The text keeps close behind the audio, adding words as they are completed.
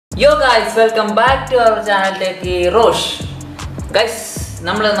Yo guys, welcome back to our channel Techy Rosh. Guys,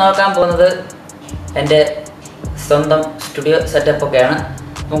 നമ്മൾ നോക്കാൻ പോകുന്നത് എൻ്റെ സ്വന്തം സ്റ്റുഡിയോ സെറ്റപ്പ് ഒക്കെയാണ്.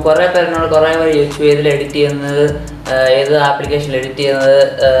 അപ്പം കുറേ പേരിനോട് കുറേ പേര് ചോദിച്ചു ഏതിൽ എഡിറ്റ് ചെയ്യുന്നത്, ഏത് ആപ്ലിക്കേഷനിൽ എഡിറ്റ് ചെയ്യുന്നത്,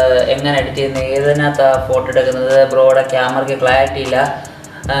 എങ്ങനെ എഡിറ്റ് ചെയ്യുന്നത്, ഏതിനകത്താണ് ഫോട്ടോ എടുക്കുന്നത്, ബ്രോയുടെ ക്യാമറയ്ക്ക് ക്ലാരിറ്റി ഇല്ല,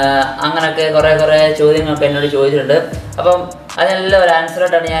 അങ്ങനെയൊക്കെ കുറേ ചോദ്യങ്ങളൊക്കെ എന്നോട് ചോദിച്ചിട്ടുണ്ട്. അപ്പം അതിനെല്ലാം ഒരു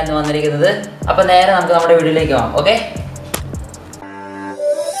ആൻസറായിട്ടാണ് ഞാൻ ഇന്ന് വന്നിരിക്കുന്നത്. അപ്പം നേരെ നമുക്ക് നമ്മുടെ വീഡിയോയിലേക്ക് പോകാം. Okay,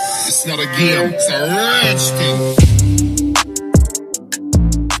 it's not a game, it's a rich thing.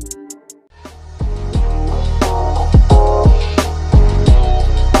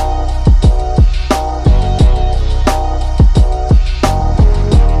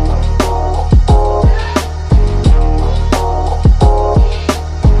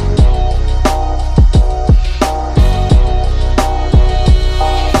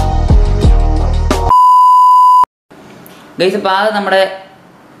 Guys, അപ്പോൾ അത് നമ്മുടെ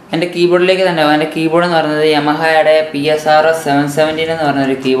എൻ്റെ കീബോർഡിലേക്ക് തന്നെ പോകും. എൻ്റെ കീബോർഡ് എന്ന് പറയുന്നത് യമഹയുടെ PSRS 717 എന്ന്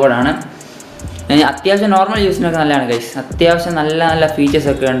പറഞ്ഞൊരു കീബോർഡാണ്. അത്യാവശ്യം നോർമൽ യൂസിനൊക്കെ നല്ലതാണ് ഗൈസ്. അത്യാവശ്യം നല്ല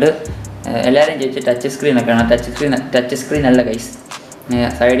ഫീച്ചേഴ്സൊക്കെ ഉണ്ട്. എല്ലാവരും ചോദിച്ച് ടച്ച് സ്ക്രീനൊക്കെയാണ്. ടച്ച് സ്ക്രീൻ അല്ല ഗൈസ്,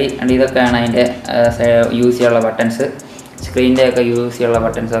 സൈഡിൽ ഉണ്ട്. ഇതൊക്കെയാണ് അതിൻ്റെ യൂസ് ചെയ്യാനുള്ള ബട്ടൺസ്, സ്ക്രീനിൻ്റെ ഒക്കെ യൂസ് ചെയ്യാനുള്ള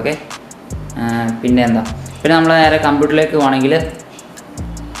ബട്ടൺസൊക്കെ. പിന്നെ നമ്മൾ നേരെ കമ്പ്യൂട്ടറിലേക്ക് പോകണമെങ്കിൽ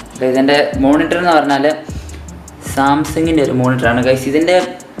ഇതിൻ്റെ മോണിറ്റർ എന്ന് പറഞ്ഞാൽ സാംസങ്ങിൻ്റെ ഒരു മോണിറ്ററാണ് ഗൈസ്. ഇതിൻ്റെ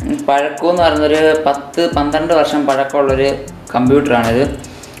പഴക്കമെന്ന് പറയുന്നൊരു 10-12 വർഷം പഴക്കമുള്ളൊരു കമ്പ്യൂട്ടറാണിത്,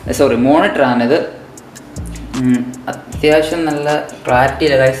 മോണിറ്ററാണിത്. അത്യാവശ്യം നല്ല ക്ലാരിറ്റി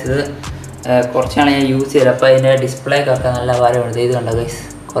ഇല്ല ഗൈസ്. ഇത് കുറച്ചാണ് ഞാൻ യൂസ് ചെയ്തത്. അപ്പോൾ അതിൻ്റെ ഡിസ്പ്ലേക്കൊക്കെ നല്ല വരവുണ്ട്. ഇത് കണ്ടോ ഗൈസ്,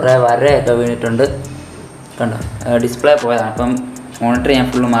 കുറേ വരയൊക്കെ വീണിട്ടുണ്ട്. കണ്ടോ, ഡിസ്പ്ലേ പോയതാണ്. അപ്പം മോണിറ്റർ ഞാൻ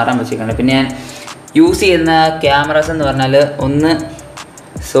ഫുള്ള് മാറാൻ വെച്ചിട്ടുണ്ട്. പിന്നെ ഞാൻ യൂസ് ചെയ്യുന്ന ക്യാമറാസ് എന്ന് പറഞ്ഞാൽ ഒന്ന്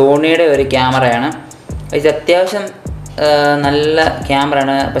സോണിയുടെ ഒരു ക്യാമറയാണ്. ഇത് അത്യാവശ്യം നല്ല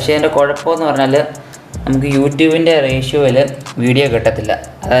ക്യാമറയാണ്. പക്ഷേ അതിൻ്റെ കുഴപ്പമെന്ന് പറഞ്ഞാൽ നമുക്ക് യൂട്യൂബിൻ്റെ റേഷ്യോയിൽ വീഡിയോ കിട്ടത്തില്ല.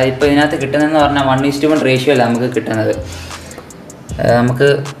 അതായത് ഇപ്പോൾ ഇതിനകത്ത് കിട്ടുന്നതെന്ന് പറഞ്ഞാൽ 1:1 റേഷ്യോയിലാണ് നമുക്ക് കിട്ടുന്നത്. നമുക്ക്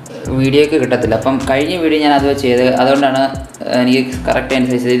വീഡിയോയ്ക്ക് കിട്ടത്തില്ല. അപ്പം കഴിഞ്ഞ വീഡിയോ ഞാൻ അത് ചെയ്ത്, അതുകൊണ്ടാണ് എനിക്ക് കറക്റ്റ്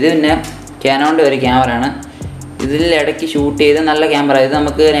അനുസരിച്ചത്. ഇത് പിന്നെ ക്യാനോണിൻ്റെ ഒരു ക്യാമറയാണ്. ഇതിൽ ഇടയ്ക്ക് ഷൂട്ട് ചെയ്ത് നല്ല ക്യാമറ. ഇത്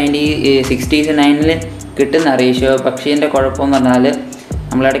നമുക്ക് 60-9 കിട്ടുന്ന റേഷ്യോ. പക്ഷേ ഇതിൻ്റെ കുഴപ്പമെന്ന് പറഞ്ഞാൽ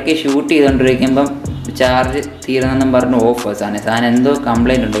നമ്മളിടയ്ക്ക് ഷൂട്ട് ചെയ്തുകൊണ്ടിരിക്കുമ്പം ചാർജ് തീരുന്നെന്നും പറഞ്ഞ് ഓഫ് സാധനം എന്തോ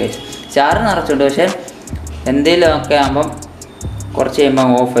കംപ്ലൈൻറ്റ് ഉണ്ട് ഗൈസ്. ചാർജ് നിറച്ചുണ്ട്, പക്ഷേ എന്തെങ്കിലുമൊക്കെ ആകുമ്പം കുറച്ച് കഴിയുമ്പം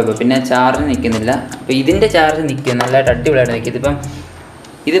ഓഫ് ആയിപ്പോൾ പിന്നെ ചാർജ് നിൽക്കുന്നില്ല. അപ്പോൾ ഇതിൻ്റെ ചാർജ് നിൽക്കും, നല്ലതായിട്ട് അടിപൊളിയായിട്ട് നിൽക്കും.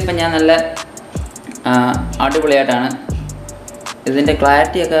 ഇതിപ്പം ഞാൻ നല്ല അടിപൊളിയായിട്ടാണ്. ഇതിൻ്റെ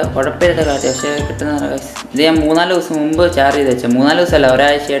ക്ലാരിറ്റിയൊക്കെ കുഴപ്പമില്ലാത്ത ക്ലാരിറ്റി, പക്ഷേ കിട്ടുന്ന ഗൈസ്. ഇത് ഞാൻ 3-4 ദിവസം മുമ്പ് ചാർജ് ചെയ്ത് വെച്ചാൽ, 3-4 ദിവസമല്ല,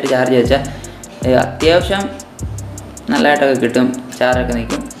 ഒരാഴ്ചയായിട്ട് ചാർജ് ചെയ്ത് വെച്ചാൽ അത്യാവശ്യം നല്ലതായിട്ടൊക്കെ കിട്ടും, ചാർജൊക്കെ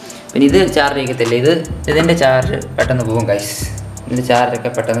നിൽക്കും. പിന്നെ ഇത് ചാർജ് ചെയ്യത്തില്ല. ഇതിൻ്റെ ചാർജ് പെട്ടെന്ന് പോകും ഗൈസ്. ഇതിൻ്റെ ചാർജൊക്കെ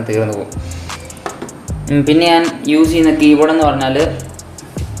പെട്ടെന്ന് തീർന്നു പോകും. പിന്നെ ഞാൻ യൂസ് ചെയ്യുന്ന കീബോർഡ് എന്ന് പറഞ്ഞാൽ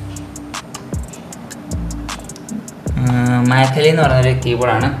മാക്കലി എന്ന് പറഞ്ഞൊരു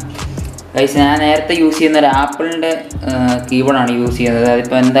കീബോർഡാണ് ഗൈസ്. ഞാൻ നേരത്തെ യൂസ് ചെയ്യുന്ന ഒരു ആപ്പിളിൻ്റെ കീബോർഡാണ് യൂസ് ചെയ്യുന്നത്.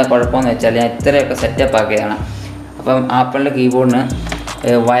 അതിപ്പോൾ എന്താ കുഴപ്പമെന്ന് വെച്ചാൽ ഞാൻ ഇത്രയൊക്കെ സെറ്റപ്പ് ആക്കിയതാണ്. അപ്പം ആപ്പിളിൻ്റെ കീബോർഡിന്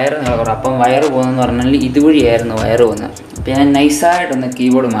വയർ കുറവ്. അപ്പം വയർ പോകുന്നതെന്ന് പറഞ്ഞാൽ ഇതുവഴിയായിരുന്നു വയർ പോകുന്നത്. അപ്പോൾ ഞാൻ നൈസായിട്ടൊന്ന്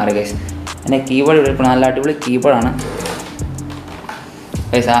കീബോർഡ് മാറി ഗൈസ്. എൻ്റെ കീബോർഡ് ഇപ്പോൾ നല്ല അടിപൊളി കീബോർഡാണ്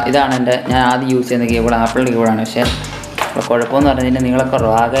ഗൈസ്. ഇതാണ് ഞാൻ ആദ്യം യൂസ് ചെയ്യുന്ന കീബോർഡ്, ആപ്പിളിൻ്റെ കീബോർഡാണ്. പക്ഷേ ഇപ്പോൾ കുഴപ്പമെന്ന് പറഞ്ഞാൽ ഇതിൻ്റെ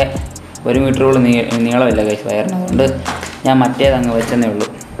നീളക്കുറവ്, ആകെ 1 മീറ്ററോളം നീളമില്ല ഗൈസ് വയറിന്. അതുകൊണ്ട് ഞാൻ മറ്റേതങ്ങ് വെച്ചെന്നേ ഉള്ളൂ.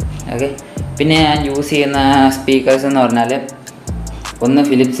 ഓക്കെ, പിന്നെ ഞാൻ യൂസ് ചെയ്യുന്ന സ്പീക്കേഴ്സ് എന്ന് പറഞ്ഞാൽ ഒന്ന്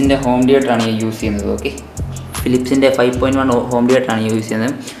ഫിലിപ്സിൻ്റെ ഹോം തിയേറ്ററാണ് ഞാൻ യൂസ് ചെയ്യുന്നത്. ഓക്കെ, ഫിലിപ്സിൻ്റെ 5.1 ഹോം തിയേറ്ററാണ് യൂസ്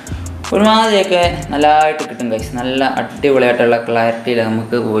ചെയ്യുന്നത്. ഒരുമാതിരിയൊക്കെ നല്ലതായിട്ട് കിട്ടും ഗൈസ്. നല്ല അടിപൊളിയായിട്ടുള്ള ക്ലാരിറ്റിയിൽ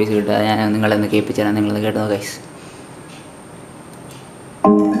നമുക്ക് വോയിസ് കിട്ടുക. ഞാൻ നിങ്ങളെന്ന് കേൾപ്പിച്ചു തരാം, നിങ്ങളത് കേട്ടോ ഗൈസ്.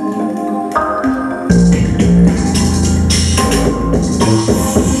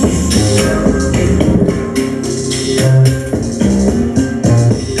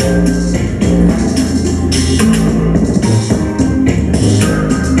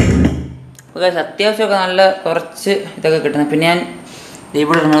 അത്യാവശ്യമൊക്കെ നല്ല കുറച്ച് ഇതൊക്കെ കിട്ടുന്നത്. പിന്നെ ഞാൻ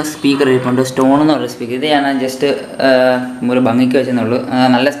ഇവിടെ ഒരു സ്പീക്കർ ഇരിപ്പുണ്ട്, സ്റ്റോൺ എന്ന് പറയുന്ന സ്പീക്കർ. ഇത് ഞാൻ ജസ്റ്റ് ഒരു ഭംഗിക്ക് വെച്ചെന്നുള്ളൂ.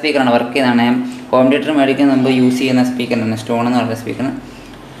 നല്ല സ്പീക്കറാണ്, വർക്ക് ചെയ്യുന്നതാണ്. ഞാൻ ഹോം തിയേറ്റർ മേടിക്കുന്ന മുമ്പ് യൂസ് ചെയ്യുന്ന സ്പീക്കറാണ് സ്റ്റോൺ എന്ന് പറയുന്ന സ്പീക്കർ.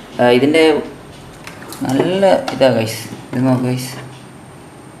 ഇതിൻ്റെ നല്ല ഇതാണ് ഗൈസ്. ഇത് നോക്ക് ഗൈസ്,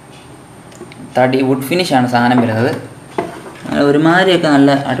 തടി വുഡ് ഫിനിഷാണ് സാധനം വരുന്നത്. ഒരുമാതിരിയൊക്കെ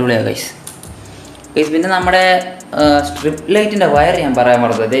നല്ല അടിപൊളിയാണ് ഗൈസ്. പിന്നെ നമ്മുടെ സ്ട്രിപ്പ് ലൈറ്റിൻ്റെ വയർ ഞാൻ പറയാൻ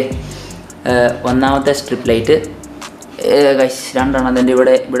മറന്നത്. ഒന്നാമത്തെ സ്ട്രിപ്പ് ലൈറ്റ് ഗൈസ് 2 എണ്ണം അതിൻ്റെ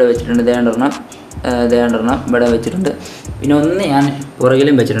ഇവിടെ വെച്ചിട്ടുണ്ട്. ദേണ്ടെണ്ണം ഇവിടെ വെച്ചിട്ടുണ്ട്. പിന്നെ ഒന്ന് ഞാൻ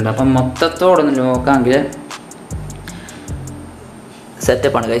പുറകിലും വെച്ചിട്ടുണ്ട്. അപ്പം മൊത്തത്തോടൊന്ന് നോക്കാമെങ്കിൽ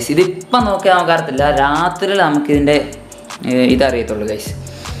സെറ്റപ്പാണ് ഗൈസ്. ഇതിപ്പം നോക്കിയാൽ നമുക്കറിയത്തില്ല, രാത്രിയിൽ നമുക്കിതിൻ്റെ ഇതറിയത്തുള്ളൂ ഗൈസ്.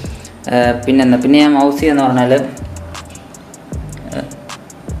 പിന്നെ ഞാൻ മൗസ് എന്ന് പറഞ്ഞാൽ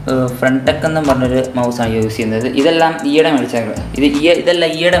ഫ്രണ്ടെക്ക് എന്നും പറഞ്ഞൊരു മൗസാണ് യൂസ് ചെയ്യുന്നത്. ഇതെല്ലാം ഈയിടെ മേടിച്ചാൽ ഇതെല്ലാം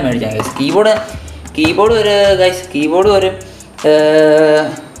ഈയിടെ മേടിച്ചാൽ ഗൈസ്. കീബോർഡ് ഒരു ഗൈസ്, കീബോർഡ് ഒരു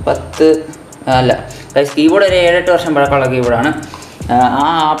 10 അല്ല ഗൈസ്, കീബോർഡ് ഒരു 7-8 വർഷം പഴക്കമുള്ള കീബോർഡാണ്. ആ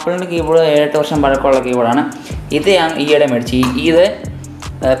ആപ്പിളിൻ്റെ കീബോർഡ് 7-8 വർഷം പഴക്കമുള്ള കീബോർഡാണ്. ഇത് ഞാൻ ഈയിടെ മേടിച്ചു. ഇത്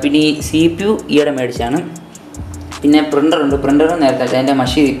പിന്നെ ഈ CPU ഈയിടെ മേടിച്ചാണ്. പിന്നെ പ്രിൻ്ററുണ്ട്, പ്രിൻ്ററും നേരത്തെ അതിൻ്റെ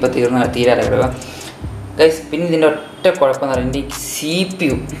മഷി ഇപ്പോൾ തീരാതെ കിടക്കുക ഗൈസ്. പിന്നെ ഇതിൻ്റെ ഒറ്റ കുഴപ്പമെന്ന് പറയുന്നത് എനിക്ക്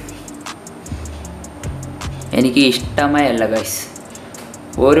CPU എനിക്ക് ഇഷ്ടമേ അല്ല ഗൈസ്.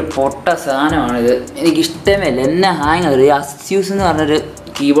 ഒരു പൊട്ട സാധനമാണിത്, എനിക്കിഷ്ടമേ അല്ല. എന്നെ ഹാങ് ആകും. അസ്യൂസ് എന്ന് പറഞ്ഞൊരു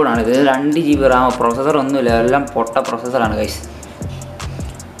കീബോർഡാണിത്. 2 GB റാം, പ്രോസസ്സറൊന്നുമില്ല, എല്ലാം പൊട്ട പ്രോസസ്സറാണ് ഗൈസ്.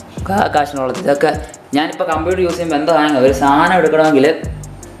 കാശിനുള്ളത് ഇതൊക്കെ ഞാനിപ്പോൾ കമ്പ്യൂട്ടർ യൂസ് ചെയ്യുമ്പോൾ എന്തോ ഹാങ് ആകും. ഒരു സാധനം എടുക്കണമെങ്കിൽ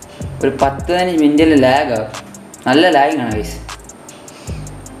ഒരു 10-15 മിനിറ്റിൽ ലാഗാകും. നല്ല ലാഗിങ്ങാണ് ഗൈസ്.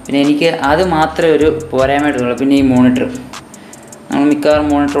 പിന്നെ എനിക്ക് അത് മാത്രമേ ഒരു പോരായ്മയായിട്ടുള്ളൂ. പിന്നെ ഈ മോണിറ്റർ, നമ്മൾ മിക്കവാറും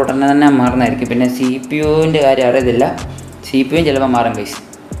മോണിറ്റർ ഉടനെ തന്നെ മാറുന്നതായിരിക്കും. പിന്നെ CPUവിൻ്റെ കാര്യം അറിയത്തില്ല, CPU ചിലപ്പോൾ മാറും ഗൈസ്.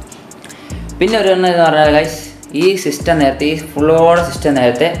 പിന്നെ ഒരു എന്ന് പറഞ്ഞാൽ ഗൈസ്, ഈ സിസ്റ്റം നേരത്തെ, ഈ ഫുള്ളോടെ സിസ്റ്റം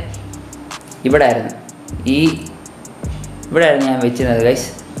നേരത്തെ ഇവിടെ ആയിരുന്നു ഞാൻ വെച്ചിരുന്നത് ഗൈസ്.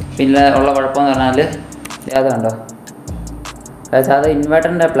 പിന്നെ ഉള്ള കുഴപ്പമെന്ന് പറഞ്ഞാൽ അത് കണ്ടോ ഗൈസ്, അത്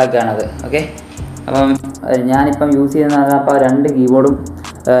ഇൻവെർട്ടറിൻ്റെ പ്ലഗാണത്. ഓക്കെ, അപ്പം ഞാനിപ്പം യൂസ് ചെയ്യുന്ന അപ്പോൾ 2 കീബോർഡും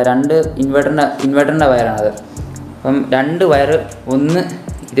 2 ഇൻവെർട്ടറിൻ്റെ വയറാണത്. അപ്പം 2 വയർ, ഒന്ന്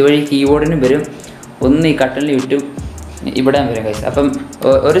ഇതുവഴി കീബോർഡിനും വരും, ഒന്ന് ഈ കട്ടലിൽ വിട്ടും ഇവിടെ വരും ഗൈസ്. അപ്പം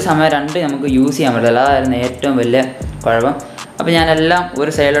ഒരു സമയം 2 നമുക്ക് യൂസ് ചെയ്യാൻ പറ്റില്ല. അതായിരുന്നു ഏറ്റവും വലിയ കുഴപ്പം. അപ്പോൾ ഞാനെല്ലാം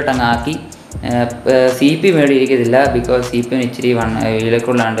ഒരു സൈഡിലോട്ട് അങ്ങ് ആക്കി. CPU മേടിയിരിക്കത്തില്ല, ബിക്കോസ് CPU ഇച്ചിരി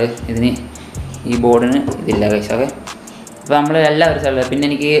വിലക്കുള്ളാണ്ട് ഇതിന്, ഈ ബോർഡിന് ഇതില്ല ഗൈസ്. ഓക്കെ, അപ്പോൾ നമ്മൾ എല്ലാം ഒരു സൈഡിൽ. പിന്നെ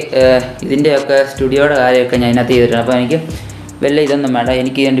എനിക്ക് ഇതിൻ്റെയൊക്കെ സ്റ്റുഡിയോയുടെ കാര്യമൊക്കെ ഞാൻ ഇതിനകത്ത് ചെയ്തിട്ടുണ്ട്. അപ്പോൾ എനിക്ക് വലിയ ഇതൊന്നും വേണ്ട.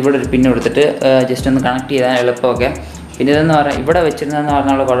 എനിക്ക് ഇവിടെ ഒരു പിന്ന് കൊടുത്തിട്ട് ജസ്റ്റ് ഒന്ന് കണക്ട് ചെയ്താൽ എളുപ്പമൊക്കെ. പിന്നെ ഇതെന്ന് പറഞ്ഞാൽ ഇവിടെ വെച്ചിരുന്നതെന്ന്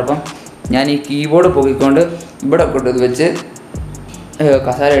പറഞ്ഞുള്ള കുഴപ്പം, ഞാൻ ഈ കീബോർഡ് പൊക്കിക്കൊണ്ട് ഇവിടെ കൊണ്ടത് വെച്ച്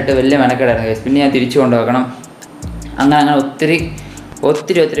കസാരയിട്ട് വലിയ മെനക്കേടായിരുന്നു ഗൈസ്. പിന്നെ ഞാൻ തിരിച്ചു കൊണ്ടുവെക്കണം. അങ്ങനെ ഒത്തിരി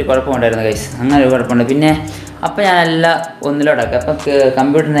കുഴപ്പമുണ്ടായിരുന്നു ഗൈസ്. അങ്ങനെ ഒരു കുഴപ്പമുണ്ട്. പിന്നെ അപ്പോൾ ഞാനെല്ലാം ഒന്നിലോട്ടാക്കി. അപ്പം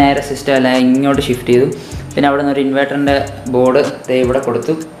കമ്പ്യൂട്ടർ നേരെ സിസ്റ്റം എല്ലാം ഇങ്ങോട്ട് ഷിഫ്റ്റ് ചെയ്തു. പിന്നെ അവിടെ നിന്ന് ഒരു ഇൻവെർട്ടറിൻ്റെ ബോർഡ് ഇവിടെ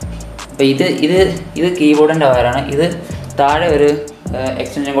കൊടുത്തു. അപ്പോൾ ഇത് കീബോർഡിൻ്റെ വയറാണ്. ഇത് താഴെ ഒരു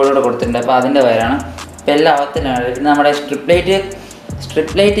എക്സ്റ്റൻഷൻ കോഡ് കൂടെ കൊടുത്തിട്ടുണ്ട്, അപ്പോൾ അതിൻ്റെ വയറാണ്. ഇപ്പോൾ എല്ലാം അകത്തിലാണ്. പിന്നെ നമ്മുടെ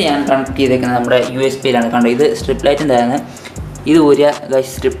സ്ട്രിപ്പ് ലൈറ്റ് ഞാൻ കണക്ട് ചെയ്തേക്കുന്നത് നമ്മുടെ USB-യിലാണ്. കണ്ടോ, ഇത് സ്ട്രിപ്പ് ലൈറ്റിൻ്റെ ആണ്. ഇത് ഊരിയ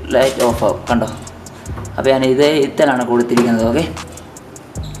ഗൈസ് സ്ട്രിപ്പ് ലൈറ്റ് ഓഫ് ആവും, കണ്ടോ. അപ്പോൾ ഞാൻ ഇതിലാണ് കൊടുത്തിരിക്കുന്നത്. ഓക്കെ,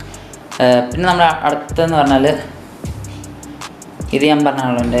 പിന്നെ നമ്മുടെ അടുത്തെന്ന് പറഞ്ഞാൽ ഇത് ഞാൻ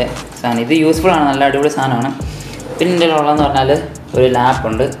പറഞ്ഞാണല്ലോ എൻ്റെ സാധനം. ഇത് യൂസ്ഫുള്ളാണ്, നല്ല അടിപൊളി സാധനമാണ്. പിന്നെ എൻ്റെ ഉള്ളതെന്ന് പറഞ്ഞാൽ ഒരു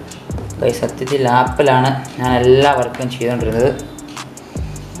ലാപ്പുണ്ട് ഗൈസ്. സത്യത്തിൽ ലാപ്പിലാണ് ഞാൻ എല്ലാ വർക്കും ചെയ്തുകൊണ്ടിരുന്നത്.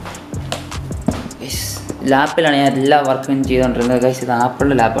 ലാപ്പിലാണ് ഞാൻ എല്ലാ വർക്കും ചെയ്തുകൊണ്ടിരുന്നത് ഗൈസ്. ഇത്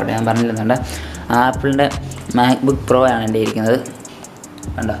ആപ്പിളിൻ്റെ ലാപ്പാണ്, ഞാൻ പറഞ്ഞിരുന്നുണ്ട്. ആപ്പിളിൻ്റെ മാക്ബുക്ക് പ്രോ ആണ് എൻ്റെ ഇരിക്കുന്നത്,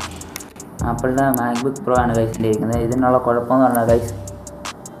 കണ്ടോ. ആപ്പിളിൻ്റെ മാക്ബുക്ക് പ്രോ ആണ് ഗൈസ് എൻ്റെ ഇരിക്കുന്നത്. ഇതിനുള്ള കുഴപ്പമെന്ന് പറഞ്ഞാൽ ഗൈസ്,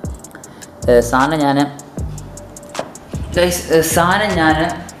 സാധനം ഞാൻ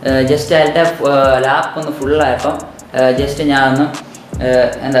ജസ്റ്റ് അതിൻ്റെ ലാപ്പ് ഒന്ന് ഫുള്ളായപ്പം ജസ്റ്റ് ഞാനൊന്ന്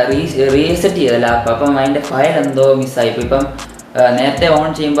റീസെറ്റ് ചെയ്ത ലാപ്പ്. അപ്പം അതിൻ്റെ ഫയൽ എന്തോ മിസ്സായിപ്പോൾ. ഇപ്പം നേരത്തെ ഓൺ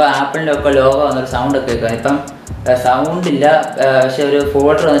ചെയ്യുമ്പോൾ ആപ്പിളിൻ്റെ ഒക്കെ ലോഗോ വന്നൊരു സൗണ്ടൊക്കെ കേൾക്കാം. ഇപ്പം സൗണ്ടില്ല, പക്ഷേ ഒരു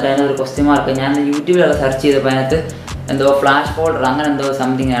ഫോൾഡർ വന്നിട്ട് അതിനൊരു ക്വസ്റ്റ്യൻ മാർക്ക്. ഞാൻ യൂട്യൂബിലൊക്കെ സെർച്ച് ചെയ്തപ്പോൾ അതിനകത്ത് എന്തോ ഫ്ലാഷ് ഫോൾഡർ അങ്ങനെ എന്തോ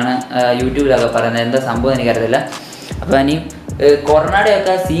സംതിങ് ആണ് യൂട്യൂബിലൊക്കെ പറയുന്നത്. എന്താ സംഭവം എനിക്കറിയത്തില്ല. അപ്പോൾ ഇനി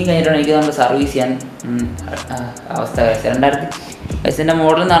കൊറോണയുടെയൊക്കെ സീൻ കഴിഞ്ഞിട്ടാണ് എനിക്ക് നമുക്ക് സർവീസ് ചെയ്യാൻ അവസ്ഥ. 2000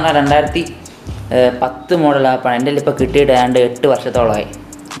 മോഡൽ എന്ന് പറഞ്ഞാൽ 2010 മോഡൽ ആപ്പാണ്. എൻ്റെ ഇപ്പോൾ കിട്ടിയിട്ട് ഏതാണ്ട് 8 വർഷത്തോളമായി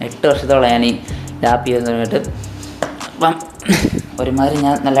ഞാൻ ഈ ലാപ്പ് ചെയ്ത് തുടങ്ങിയിട്ട്. അപ്പം ഒരുമാതിരി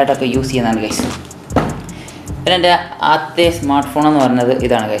ഞാൻ നല്ലതായിട്ടൊക്കെ യൂസ് ചെയ്യുന്നതാണ് ഗൈസ്. പിന്നെ എൻ്റെ ആദ്യത്തെ സ്മാർട്ട് ഫോൺ എന്ന് പറഞ്ഞത്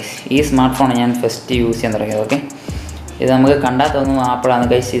ഇതാണ് ഗൈസ്. ഈ സ്മാർട്ട് ഫോൺ ഞാൻ ഫസ്റ്റ് യൂസ് ചെയ്യാൻ തുടങ്ങിയത്. ഓക്കെ, ഇത് നമുക്ക് കണ്ടാൽ തോന്നും ആപ്പിളാണ്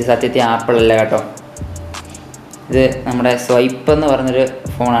ഗൈസ്. ഇത് സത്യത്തിൽ ആപ്പിളല്ല കേട്ടോ. ഇത് നമ്മുടെ സ്വൈപ്പ് എന്ന് പറഞ്ഞൊരു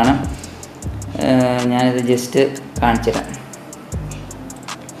ഫോണാണ്. ഞാനിത് ജസ്റ്റ് കാണിച്ചു തരാം.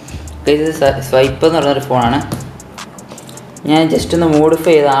 ഇത് സ്വൈപ്പ് എന്ന് പറഞ്ഞൊരു ഫോണാണ്. ഞാൻ ജസ്റ്റ് ഒന്ന്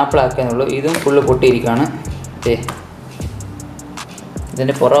മോഡിഫൈ ചെയ്ത് ആപ്പിളാക്കാന്നുള്ളൂ. ഇതും ഫുള്ള് പൊട്ടിയിരിക്കുകയാണ്.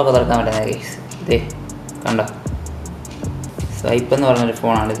 ഇതിൻ്റെ പുറമൊക്കെ തുറക്കാൻ പറ്റുന്നത് ഗൈസ്. കണ്ടോ, സ്വൈപ്പ് എന്ന് പറഞ്ഞൊരു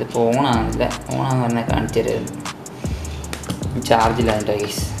ഫോണാണ്. ഇതിപ്പോൾ ഓണാകുന്നില്ല. ഓണാന്ന് പറഞ്ഞാൽ കാണിച്ചു തരുമായിരുന്നു. ചാർജില്ല അതിൻ്റെ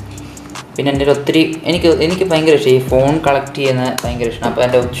ഗൈസ്. പിന്നെ എൻ്റെ ഒത്തിരി എനിക്ക് ഭയങ്കര ഇഷ്ടം ഈ ഫോൺ കളക്ട് ചെയ്യുന്ന ഭയങ്കര ഇഷ്ടമാണ്. അപ്പോൾ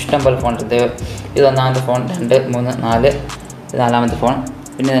എൻ്റെ ഇഷ്ടം പോലെ ഫോൺ ഉണ്ട്. ഇത് 1ാമത്തെ ഫോൺ, 2, 3, 4, ഇത് 4ാമത്തെ ഫോൺ.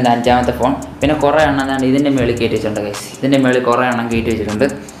 പിന്നെ ഇതിൻ്റെ 5ാമത്തെ ഫോൺ. പിന്നെ കുറേ എണ്ണം ഞാൻ ഇതിൻ്റെ മേളിൽ കയറ്റി വെച്ചിട്ടുണ്ട് ഗൈസ്. ഇതിൻ്റെ മേളിൽ കുറേ എണ്ണം കയറ്റി വെച്ചിട്ടുണ്ട്.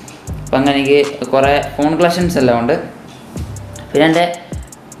 അപ്പം അങ്ങനെ എനിക്ക് കുറേ ഫോൺ കളക്ഷൻസ് എല്ലാം ഉണ്ട്. പിന്നെ എൻ്റെ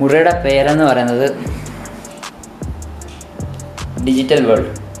മുറിയുടെ പേരെന്ന് പറയുന്നത് ഡിജിറ്റൽ വേൾഡ്.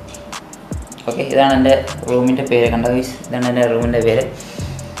 ഓക്കെ, ഇതാണ് എൻ്റെ റൂമിൻ്റെ പേര്. കണ്ട ഗൈസ്, ഇതാണ് എൻ്റെ റൂമിൻ്റെ പേര്,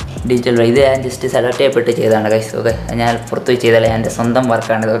 ഡിജിറ്റൽ വേൾഡ്. ഇത് ഞാൻ ജസ്റ്റ് സെലക്ട് ചെയ്യപ്പെട്ട് ചെയ്തതാണ് ഗൈസ്. ഓക്കെ, ഞാൻ പുറത്ത് പോയി ചെയ്തല്ല, എൻ്റെ സ്വന്തം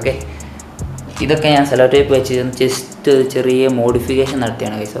വർക്കാണിത്. ഓക്കെ, ഇതൊക്കെ ഞാൻ സെലക്ട് ചെയ്ത് വെച്ച് ജസ്റ്റ് ചെറിയ മോഡിഫിക്കേഷൻ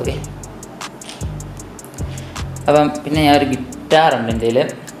നടത്തിയാണ് ഗൈസ്. ഓക്കെ, അപ്പം പിന്നെ ഞാൻ ഒരു ഗിറ്റാറുണ്ട് എൻ്റെ കയ്യിൽ.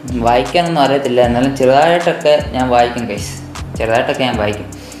 വായിക്കാനൊന്നും അറിയത്തില്ല, എന്നാലും ചെറുതായിട്ടൊക്കെ ഞാൻ വായിക്കും ഗൈസ്, ചെറുതായിട്ടൊക്കെ ഞാൻ വായിക്കും.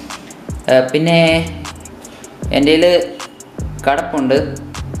 പിന്നെ എൻ്റെ കയ്യിൽ കടപ്പുണ്ട്,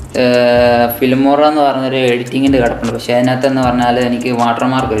 ഫിലിമോറ എന്ന് പറഞ്ഞൊരു എഡിറ്റിങ്ങിൻ്റെ കടപ്പുണ്ട്. പക്ഷേ അതിനകത്തെന്ന് പറഞ്ഞാൽ എനിക്ക്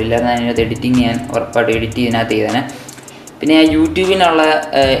വാട്ടർമാർക്ക് ഇല്ലായിരുന്നു. അതിനകത്ത് എഡിറ്റിങ് ഞാൻ ഉറപ്പായിട്ട് എഡിറ്റ് ഇതിനകത്ത് ചെയ്തേനെ. പിന്നെ ഞാൻ യൂട്യൂബിനുള്ള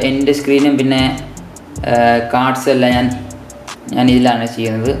എൻ്റെ സ്ക്രീനും പിന്നെ കാർഡ്സ് എല്ലാം ഞാൻ ഇതിലാണ്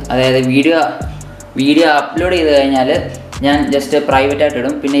ചെയ്യുന്നത്. അതായത് വീഡിയോ അപ്ലോഡ് ചെയ്ത് കഴിഞ്ഞാൽ ഞാൻ ജസ്റ്റ് പ്രൈവറ്റായിട്ട്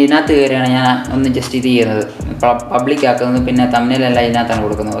ഇടും. പിന്നെ ഇതിനകത്ത് കയറിയാണ് ഞാൻ ഒന്ന് ജസ്റ്റ് ഇത് ചെയ്യുന്നത്, പബ്ലിക് ആക്കുന്നത്. പിന്നെ തമ്മിലെല്ലാം ഇതിനകത്താണ്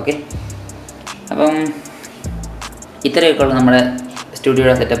കൊടുക്കുന്നത്. ഓക്കെ, അപ്പം ഇത്രയൊക്കെ ഉള്ളൂ നമ്മുടെ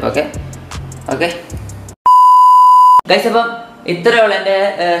സ്റ്റുഡിയോയുടെ സെറ്റപ്പ്. ഓക്കെ ഗൈസ്, അപ്പം ഇത്രയുള്ള എൻ്റെ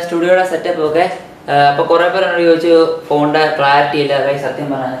സ്റ്റുഡിയോയുടെ സെറ്റപ്പ്. ഓക്കെ, അപ്പോൾ കുറേ പേരോട് ചോദിച്ചു ഫോണിൻ്റെ ക്ലാരിറ്റി ഇല്ല ഗൈസ്. സത്യം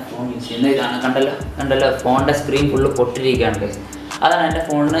പറഞ്ഞാൽ ഫോൺ യൂസ് ചെയ്യുന്നത് ഇതാണ്, കണ്ടല്ലോ ഫോണിൻ്റെ സ്ക്രീൻ ഫുള്ള് പൊട്ടിരിക്കുകയാണ് ഗൈസ്. അതാണ് എൻ്റെ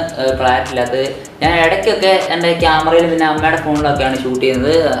ഫോണിന് ക്ലാരിറ്റി ഇല്ലാത്തത്. ഞാൻ ഇടയ്ക്കൊക്കെ എൻ്റെ ക്യാമറയിൽ പിന്നെ അമ്മയുടെ ഫോണിലൊക്കെയാണ് ഷൂട്ട്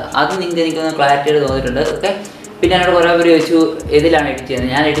ചെയ്യുന്നത്. അത് എനിക്കൊന്ന് ക്ലാരിറ്റി ആയിട്ട് തോന്നിയിട്ടുണ്ട്. ഓക്കെ, പിന്നെ എന്നോട് കുറേ പേര് ചോദിച്ചു ഇതിലാണ് എഡിറ്റ്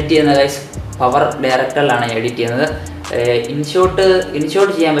ചെയ്യുന്നത്. ഞാൻ എഡിറ്റ് ചെയ്യുന്നത് ഗൈസ് പവർ ഡയറക്ടറിലാണ് ഞാൻ എഡിറ്റ് ചെയ്യുന്നത്. ഇൻഷോട്ട്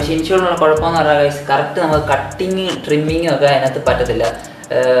ചെയ്യാം, പക്ഷേ ഇൻഷോട്ടിനുള്ള കുഴപ്പമെന്ന് പറഞ്ഞാൽ ഗൈസ് കറക്റ്റ് നമുക്ക് കട്ടിങ് ട്രിമ്മിങ്ങും ഒക്കെ അതിനകത്ത് പറ്റത്തില്ല.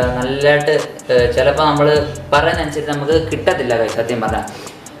 നല്ലതായിട്ട് ചിലപ്പോൾ നമ്മൾ പറയുന്നതനുസരിച്ച് നമുക്ക് കിട്ടത്തില്ല ഗൈസ്. സത്യം പറഞ്ഞാൽ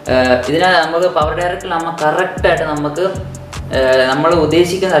ഇതിനകത്ത് നമുക്ക് പവർ ഡയറക്ടറിൽ നമ്മൾ കറക്റ്റായിട്ട് നമുക്ക് നമ്മൾ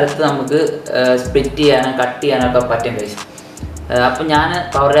ഉദ്ദേശിക്കുന്ന സ്ഥലത്ത് നമുക്ക് സ്പ്ലിറ്റ് ചെയ്യാനും കട്ട് ചെയ്യാനൊക്കെ പറ്റും ഗൈസ്. അപ്പം ഞാൻ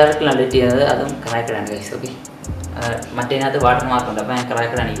പവർ ഡയറക്ടറിലാണ് എഡിറ്റ് ചെയ്യുന്നത്, അതും ക്രാക്കഡാണ് ഗൈസ്. ഓക്കെ, മറ്റേതിനകത്ത് വാട്ടർ മാർക്കുണ്ട്, അപ്പോൾ ഞാൻ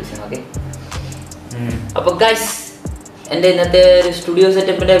ക്രാക്കഡാണ് യൂസ് ചെയ്യുന്നത്. ഓക്കെ, അപ്പോൾ ഗൈസ് എൻ്റെ ഇന്നത്തെ ഒരു സ്റ്റുഡിയോ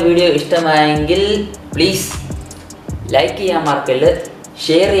സെറ്റപ്പിൻ്റെ വീഡിയോ ഇഷ്ടമായെങ്കിൽ പ്ലീസ് ലൈക്ക് ചെയ്യാൻ മറക്കല്ല്,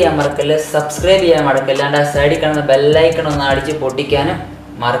 ഷെയർ ചെയ്യാൻ മറക്കല്ല്, സബ്സ്ക്രൈബ് ചെയ്യാൻ മറക്കല്ല്, അല്ലാണ്ട് ആ സൈഡിൽ കാണുന്ന ബെല്ലൈക്കൺ ഒന്ന് അടിച്ച് പൊട്ടിക്കാനും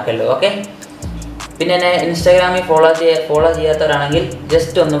മറക്കല്ല്. ഓക്കെ, പിന്നെ എന്നെ ഇൻസ്റ്റാഗ്രാമിൽ ഫോളോ ചെയ്യാത്തവരാണെങ്കിൽ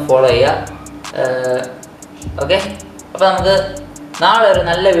ജസ്റ്റ് ഒന്ന് ഫോളോ ചെയ്യുക. ഓക്കെ, അപ്പോൾ നമുക്ക് നാളെ ഒരു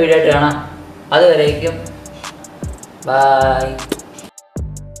നല്ല വീഡിയോ ആയിട്ട് കാണാം. അതുവരേക്കും ബൈ.